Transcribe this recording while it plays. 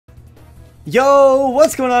Yo,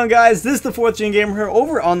 what's going on, guys? This is the 4thGenGamer here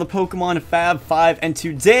over on the Pokemon Fab 5, and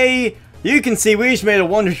today you can see we each made a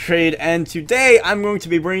Wonder Trade, and today I'm going to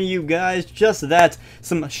be bringing you guys just that,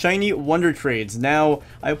 some shiny Wonder Trades. Now,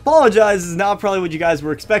 I apologize, this is not probably what you guys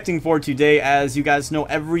were expecting for today. As you guys know,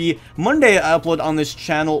 every Monday I upload on this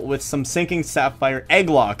channel with some Sinking Sapphire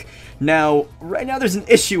Egglock. Now, right now there's an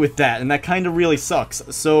issue with that, and that kind of really sucks.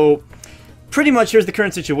 So pretty much, here's the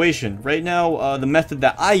current situation. Right now, the method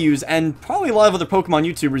that I use, and probably a lot of other Pokemon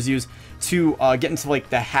YouTubers use, to get into, like,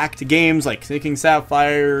 the hacked games, like Sinking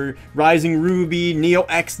Sapphire, Rising Ruby, Neo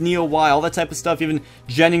X, Neo Y, all that type of stuff, even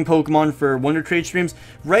genning Pokemon for Wonder Trade streams.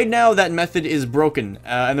 Right now, that method is broken,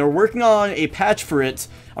 and they're working on a patch for it.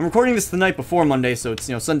 I'm recording this the night before Monday, so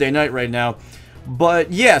it's, Sunday night right now.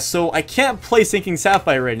 But yeah, so I can't play Sinking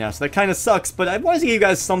Sapphire right now, so that kind of sucks, but I wanted to give you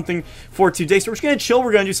guys something for today. So we're just going to chill,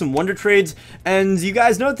 we're going to do some Wonder Trades, and you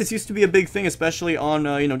guys know that this used to be a big thing, especially on,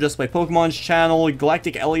 Just Play Pokemon's channel.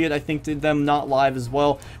 Galactic Elliot, I think, did them not live as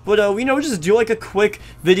well. But, just do like a quick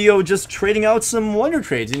video just trading out some Wonder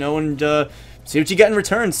Trades, and see what you get in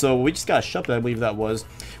return. So we just got a shop, I believe that was.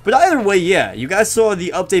 But either way, yeah, you guys saw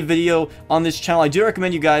the update video on this channel. I do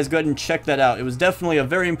recommend you guys go ahead and check that out. It was definitely a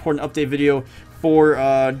very important update video for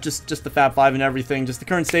just the Fab 5 and everything, just the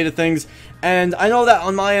current state of things. And I know that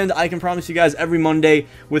on my end, I can promise you guys every Monday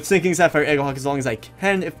with Sinking Sapphire Egglock as long as I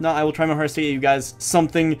can. If not, I will try my hardest to get you guys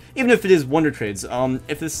something, even if it is Wonder Trades.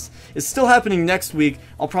 If this is still happening next week,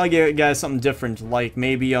 I'll probably get you guys something different, like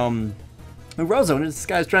maybe, Rozo. This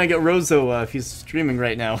guy's trying to get Rozo if he's streaming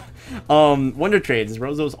right now. Wonder Trades.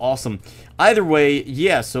 Rozo's awesome. Either way,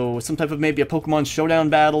 yeah, so some type of maybe a Pokemon Showdown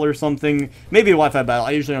battle or something. Maybe a Wi-Fi battle.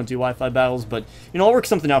 I usually don't do Wi-Fi battles, but, I'll work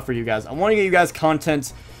something out for you guys. I want to get you guys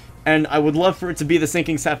content, and I would love for it to be the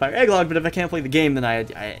Sinking Sapphire Egglock, but if I can't play the game, then I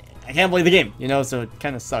can't play the game, so it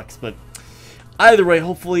kind of sucks. But either way,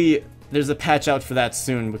 hopefully there's a patch out for that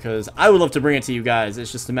soon, because I would love to bring it to you guys.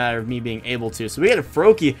 It's just a matter of me being able to. So we got a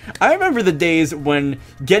Froakie. I remember the days when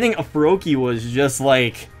getting a Froakie was just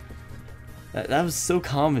like, that was so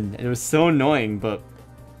common. It was so annoying, but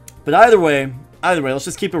either way, let's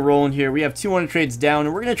just keep it rolling here. We have 2 Wonder Trades down,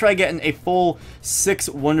 and we're gonna try getting a full 6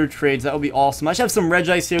 Wonder Trades. That would be awesome. I should have some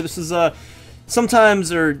REGICE here. This is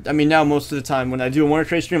sometimes, or I mean now most of the time, when I do a Wonder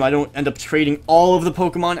Trade stream, I don't end up trading all of the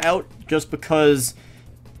Pokemon out, just because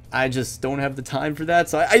I just don't have the time for that.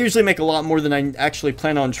 So I usually make a lot more than I actually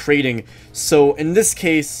plan on trading. So in this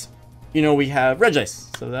case, we have REGICE.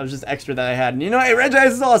 So that was just extra that I had. And hey,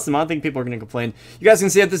 REGICE is awesome. I don't think people are going to complain. You guys can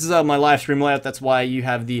see that this is my live stream layout. That's why you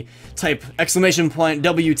have the type exclamation point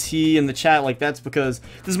WT in the chat. Like, that's because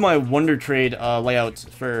this is my Wonder Trade layout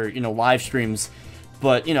for, live streams.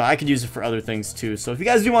 But, I could use it for other things, too. So if you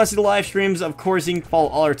guys do want to see the live streams, of course, you can follow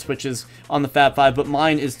all our Twitches on the Fab 5. But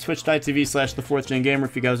mine is twitch.tv/the4thGenGamer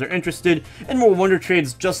if you guys are interested in more Wonder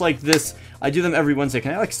Trades just like this. I do them every Wednesday.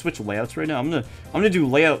 Can I, switch layouts right now? I'm gonna do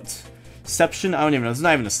layoutception. I don't even know. It's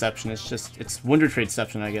not even a section. It's Wonder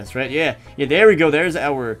Tradeception, I guess, right? Yeah, there we go. There's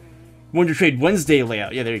our Wonder Trade Wednesday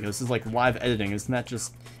layout. Yeah, there you go. This is like live editing. Isn't that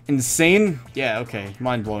just insane? Yeah, okay.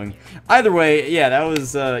 Mind-blowing. Either way, yeah, that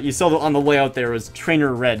was, you saw on the layout there was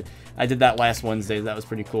Trainer Red. I did that last Wednesday. That was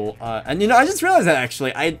pretty cool. And, I just realized that,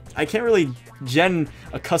 actually. I can't really gen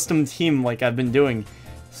a custom team like I've been doing.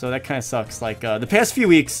 So that kind of sucks. Like, the past few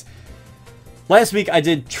weeks, last week I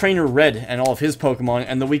did Trainer Red and all of his Pokemon,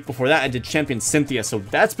 and the week before that I did Champion Cynthia. So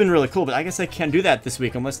that's been really cool, but I guess I can't do that this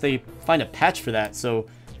week unless they find a patch for that. So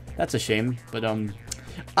that's a shame. But,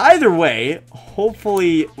 either way,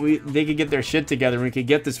 hopefully they could get their shit together and we could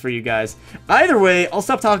get this for you guys. Either way, I'll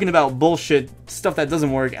stop talking about bullshit, stuff that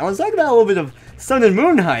doesn't work, and let's talk about a little bit of Sun and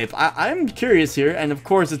Moon hype. I'm curious here, and of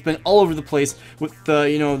course it's been all over the place with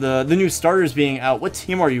the new starters being out. What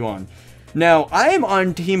team are you on? Now, I am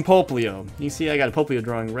on Team Poplio. You see I got a Poplio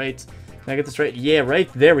drawing, right? Can I get this right? Yeah,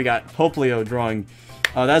 right there we got Poplio drawing.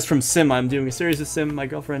 That's from Sim. I'm doing a series of Sim. My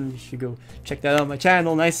girlfriend, you should go check that out on my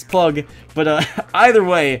channel. Nice plug. But either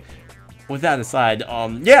way, with that aside,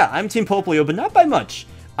 yeah, I'm Team Poplio, but not by much.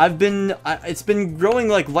 It's been growing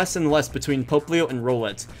like less and less between Poplio and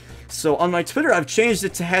Rowlet. So on my Twitter, I've changed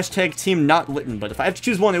it to hashtag Team Not Litten. But if I have to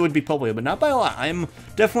choose one, it would be Poplio, but not by a lot. I'm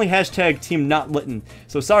definitely hashtag Team Not Litten.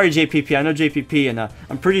 So sorry, JPP. I know JPP, and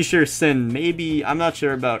I'm pretty sure Sin. Maybe I'm not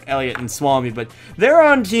sure about Elliot and Swami, but they're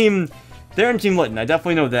on Team Litten. I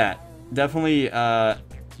definitely know that. Definitely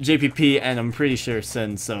JPP, and I'm pretty sure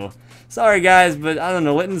Sin. So sorry guys, but I don't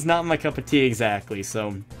know. Litten's not my cup of tea exactly.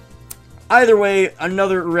 So Either way,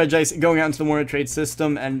 another REGICE going out into the Wonder Trade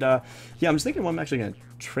system, and yeah, I'm just thinking what I'm actually gonna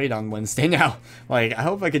trade on Wednesday now. Like, I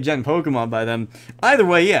hope I could gen Pokemon by then. Either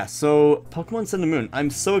way, yeah, so Pokemon Sun and Moon. I'm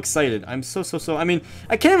so excited. I'm so, I mean,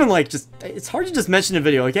 I can't even, like, just, it's hard to just mention a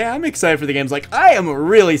video. Like, yeah, I'm excited for the games. Like, I am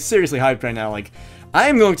really seriously hyped right now. Like, I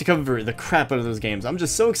am going to cover the crap out of those games. I'm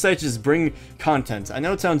just so excited to just bring content. I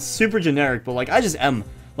know it sounds super generic, but, like, I just am.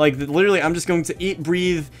 Like, literally, I'm just going to eat,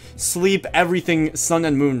 breathe, sleep, everything Sun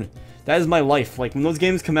and Moon. That is my life. Like, when those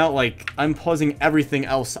games come out, like, I'm pausing everything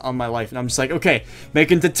else on my life, and I'm just like, okay,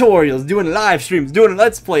 making tutorials, doing live streams, doing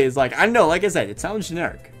let's plays. Like, I know, like I said, it sounds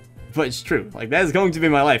generic, but it's true. Like, that is going to be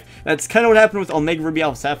my life. That's kind of what happened with Omega Ruby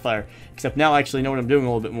Alpha Sapphire, except now I actually know what I'm doing a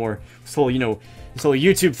little bit more. This whole, you know, this whole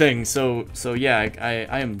YouTube thing. So yeah,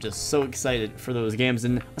 I am just so excited for those games.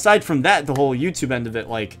 And aside from that, the whole YouTube end of it,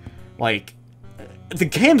 like, the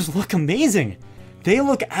games look amazing. They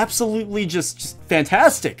look absolutely just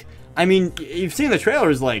fantastic. I mean, you've seen the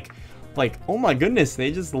trailers, like, oh my goodness, they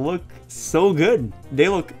just look so good. They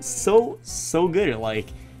look so good. Like,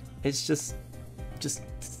 it's just,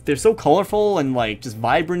 they're so colorful and, like, just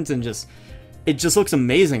vibrant and just, it just looks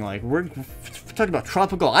amazing. Like, we're talking about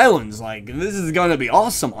tropical islands. Like, this is gonna be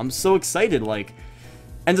awesome. I'm so excited, like,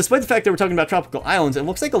 and despite the fact that we're talking about tropical islands, it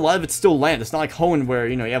looks like a lot of it's still land. It's not like Hoenn where,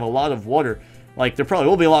 you know, you have a lot of water. Like, there probably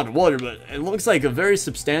will be a lot of water, but it looks like a very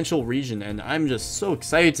substantial region, and I'm just so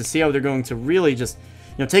excited to see how they're going to really just,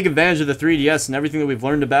 you know, take advantage of the 3DS and everything that we've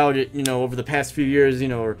learned about it, you know, over the past few years, you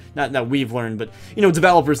know, or not that we've learned, but, you know,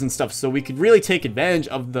 developers and stuff, so we could really take advantage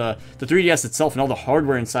of the 3DS itself and all the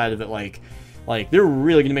hardware inside of it. Like, they're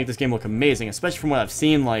really going to make this game look amazing, especially from what I've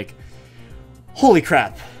seen. Like, holy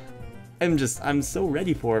crap. I'm so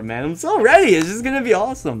ready for it, man. I'm so ready. It's just going to be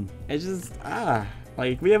awesome. It's just,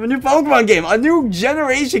 like, we have a new Pokemon game, a new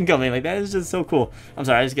generation coming. Like, that is just so cool. I'm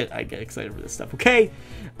sorry, I get excited for this stuff. Okay,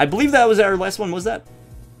 I believe that was our last one. Was that?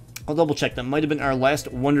 I'll double check. That might have been our last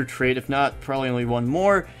Wonder Trade. If not, probably only one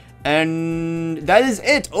more. And that is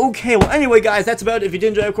it. Okay, well, anyway, guys, that's about it. If you did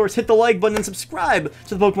enjoy, of course, hit the like button and subscribe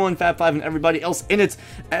to the Pokemon Fab 5 and everybody else in it.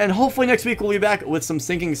 And hopefully next week we'll be back with some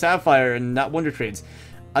Sinking Sapphire and not Wonder Trades.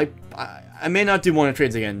 I may not do Wonder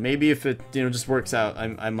Trades again. Maybe if it, you know, just works out,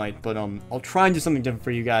 I might. But I'll try and do something different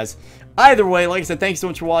for you guys. Either way, like I said, thanks so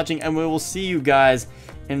much for watching, and we will see you guys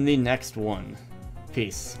in the next one.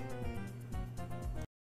 Peace.